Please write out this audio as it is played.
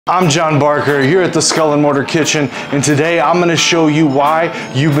I'm John Barker here at the Skull and Mortar Kitchen, and today I'm going to show you why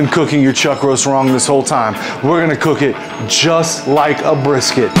you've been cooking your chuck roast wrong this whole time. We're going to cook it just like a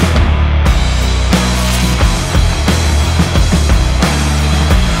brisket.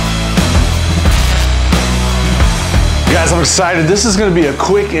 Guys, I'm excited. This is going to be a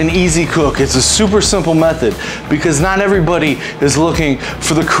quick and easy cook. It's a super simple method because not everybody is looking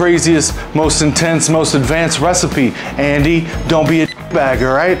for the craziest, most intense, most advanced recipe. Andy, don't be a bag,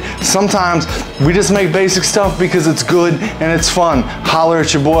 all right? Sometimes we just make basic stuff because it's good and it's fun. Holler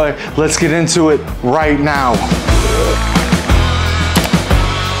at your boy. Let's get into it right now.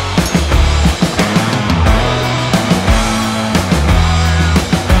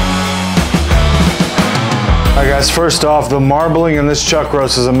 All right guys, first off, the marbling in this chuck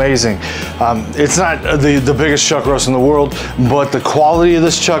roast is amazing. It's not the biggest chuck roast in the world, but the quality of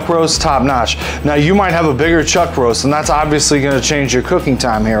this chuck roast, top notch. Now you might have a bigger chuck roast and that's obviously gonna change your cooking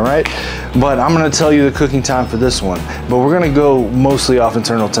time here, right? But I'm gonna tell you the cooking time for this one. But we're gonna go mostly off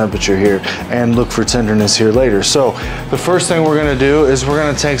internal temperature here and look for tenderness here later. So the first thing we're gonna do is we're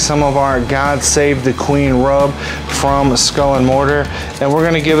gonna take some of our God Save the Queen rub from Skull and Mortar and we're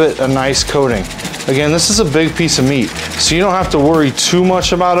gonna give it a nice coating. Again, this is a big piece of meat, so you don't have to worry too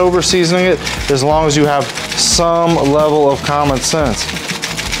much about over seasoning it as long as you have some level of common sense.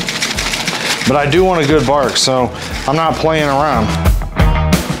 But I do want a good bark, so I'm not playing around.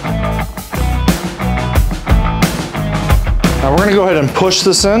 Now we're gonna go ahead and push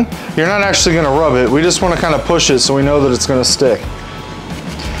this in. You're not actually gonna rub it. We just wanna kind of push it so we know that it's gonna stick.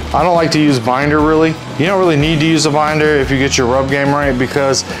 I don't like to use binder really. You don't really need to use a binder if you get your rub game right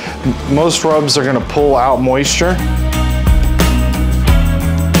because most rubs are gonna pull out moisture.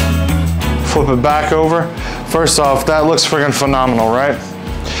 Flip it back over. First off, that looks friggin' phenomenal, right?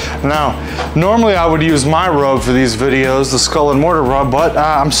 Now, normally I would use my rub for these videos, the Skull and Mortar rub, but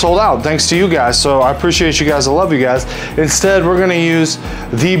I'm sold out thanks to you guys, so I appreciate you guys, I love you guys. Instead, we're gonna use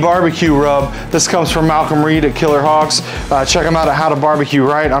the barbecue rub. This comes from Malcolm Reed at Killer Hawks. Check him out at How to Barbecue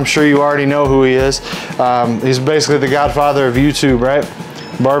Right. I'm sure you already know who he is. He's basically the godfather of YouTube, right?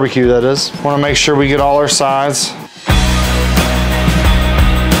 Barbecue, that is. Wanna make sure we get all our sides.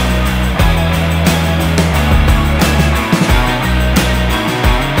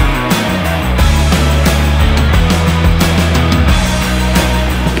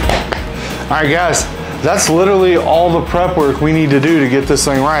 All right guys, that's literally all the prep work we need to do to get this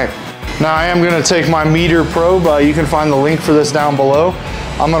thing right. Now I am gonna take my meter probe. You can find the link for this down below.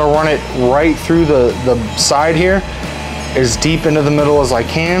 I'm gonna run it right through the side here, as deep into the middle as I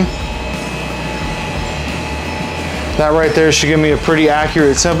can. That right there should give me a pretty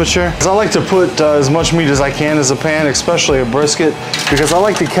accurate temperature. I like to put as much meat as I can as a pan, especially a brisket, because I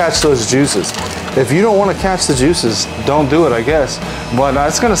like to catch those juices. If you don't want to catch the juices, don't do it, I guess. But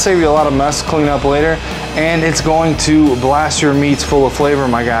it's going to save you a lot of mess to clean up later, and it's going to blast your meats full of flavor,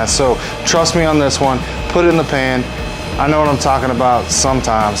 my guys. So trust me on this one. Put it in the pan. I know what I'm talking about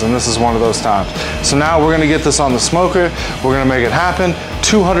sometimes, and this is one of those times. So now we're gonna get this on the smoker. We're gonna make it happen,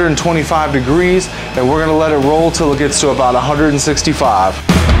 225 degrees, and we're gonna let it roll till it gets to about 165.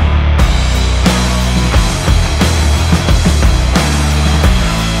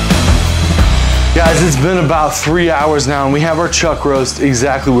 Guys, it's been about 3 hours now and we have our chuck roast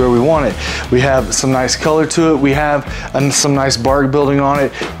exactly where we want it. We have some nice color to it, we have some nice bark building on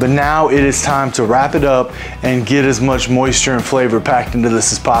it, but now it is time to wrap it up and get as much moisture and flavor packed into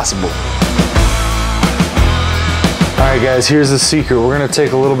this as possible. All right guys, here's the secret. We're gonna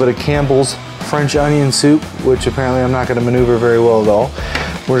take a little bit of Campbell's French onion soup, which apparently I'm not gonna maneuver very well at all.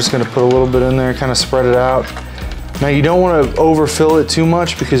 We're just gonna put a little bit in there, kind of spread it out. Now you don't want to overfill it too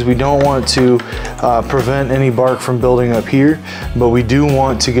much because we don't want to prevent any bark from building up here, but we do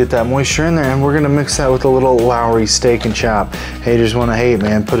want to get that moisture in there, and we're going to mix that with a little Lowry steak and chop. Haters want to hate,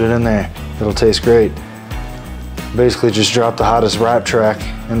 man, put it in there. It'll taste great. Basically just drop the hottest rap track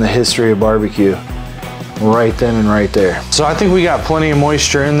in the history of barbecue right then and right there. So I think we got plenty of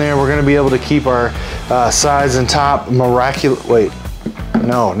moisture in there. We're going to be able to keep our sides and top meticulous.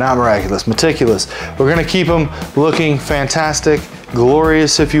 We're gonna keep them looking fantastic,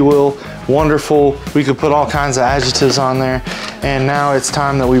 glorious if you will, wonderful. We could put all kinds of adjectives on there. And now it's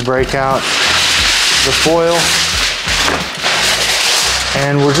time that we break out the foil.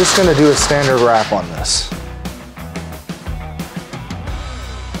 And we're just gonna do a standard wrap on this.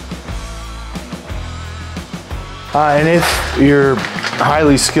 And if you're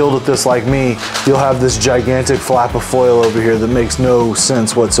highly skilled at this like me, you'll have this gigantic flap of foil over here that makes no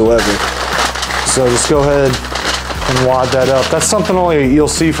sense whatsoever. So just go ahead and wad that up. That's something only you'll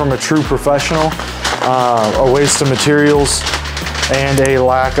see from a true professional, a waste of materials. and a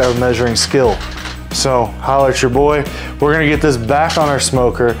lack of measuring skill. So holler at your boy. We're gonna get this back on our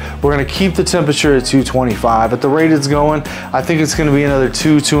smoker. We're gonna keep the temperature at 225. At the rate it's going, I think it's gonna be another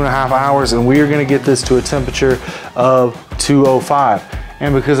 2.5 hours, and we are gonna get this to a temperature of 205.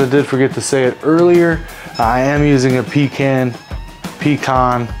 And because I did forget to say it earlier, I am using a pecan,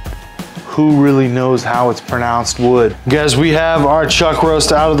 who really knows how it's pronounced, wood. Guys, we have our chuck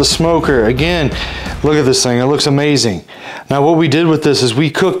roast out of the smoker. Again, look at this thing, it looks amazing. Now what we did with this is we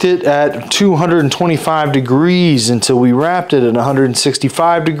cooked it at 225 degrees until we wrapped it at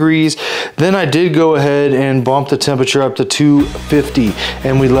 165 degrees. Then I did go ahead and bump the temperature up to 250,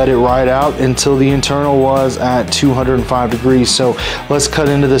 and we let it ride out until the internal was at 205 degrees. So let's cut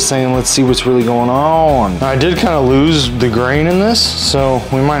into this thing and let's see what's really going on. Now, I did kind of lose the grain in this, so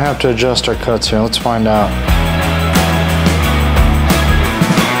we might have to adjust our cuts here. Let's find out.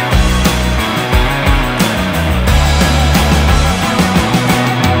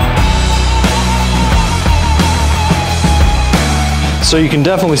 So you can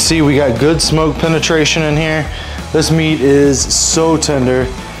definitely see we got good smoke penetration in here. This meat is so tender.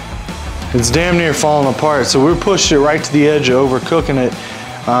 It's damn near falling apart. So we're pushed it right to the edge of overcooking it,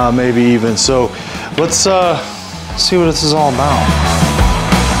 maybe even. So let's see what this is all about.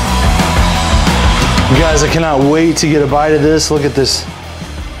 You guys, I cannot wait to get a bite of this. Look at this.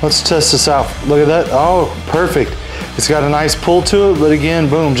 Let's test this out. Look at that. Oh, perfect. It's got a nice pull to it, but again,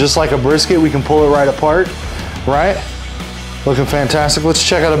 boom, just like a brisket, we can pull it right apart, right? Looking fantastic. Let's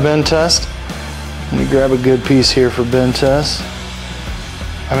check out a bend test. Let me grab a good piece here for bend test.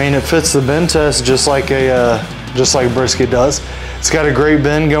 I mean, it fits the bend test just like brisket does. It's got a great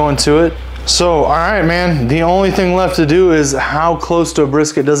bend going to it. So, all right, man, the only thing left to do is how close to a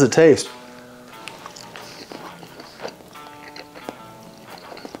brisket does it taste?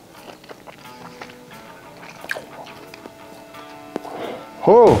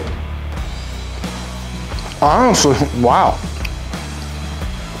 Oh, honestly, wow.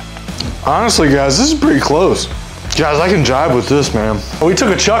 Honestly, guys, this is pretty close. Guys, I can jive with this, man. We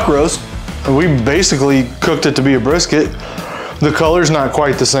took a chuck roast, and we basically cooked it to be a brisket. The color's not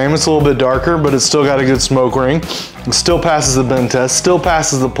quite the same. It's a little bit darker, but it's still got a good smoke ring. It still passes the bend test, still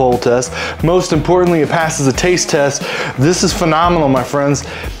passes the pull test. Most importantly, it passes the taste test. This is phenomenal, my friends.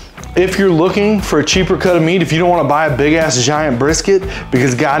 If you're looking for a cheaper cut of meat, if you don't want to buy a big ass giant brisket,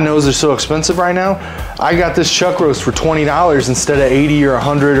 because God knows they're so expensive right now, I got this chuck roast for $20 instead of 80 or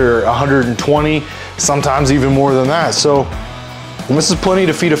 100 or 120, sometimes even more than that. So this is plenty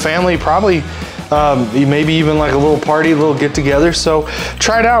to feed a family, probably maybe even like a little party, a little get together. So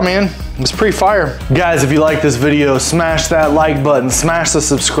try it out, man. It's pretty fire. Guys, if you like this video, smash that like button, smash the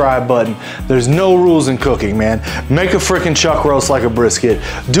subscribe button. There's no rules in cooking, man. Make a freaking chuck roast like a brisket.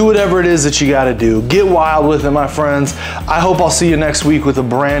 Do whatever it is that you gotta do. Get wild with it, my friends. I hope I'll see you next week with a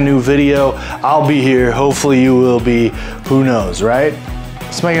brand new video. I'll be here. Hopefully you will be. Who knows, right?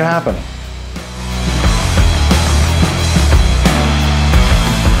 Let's make it happen.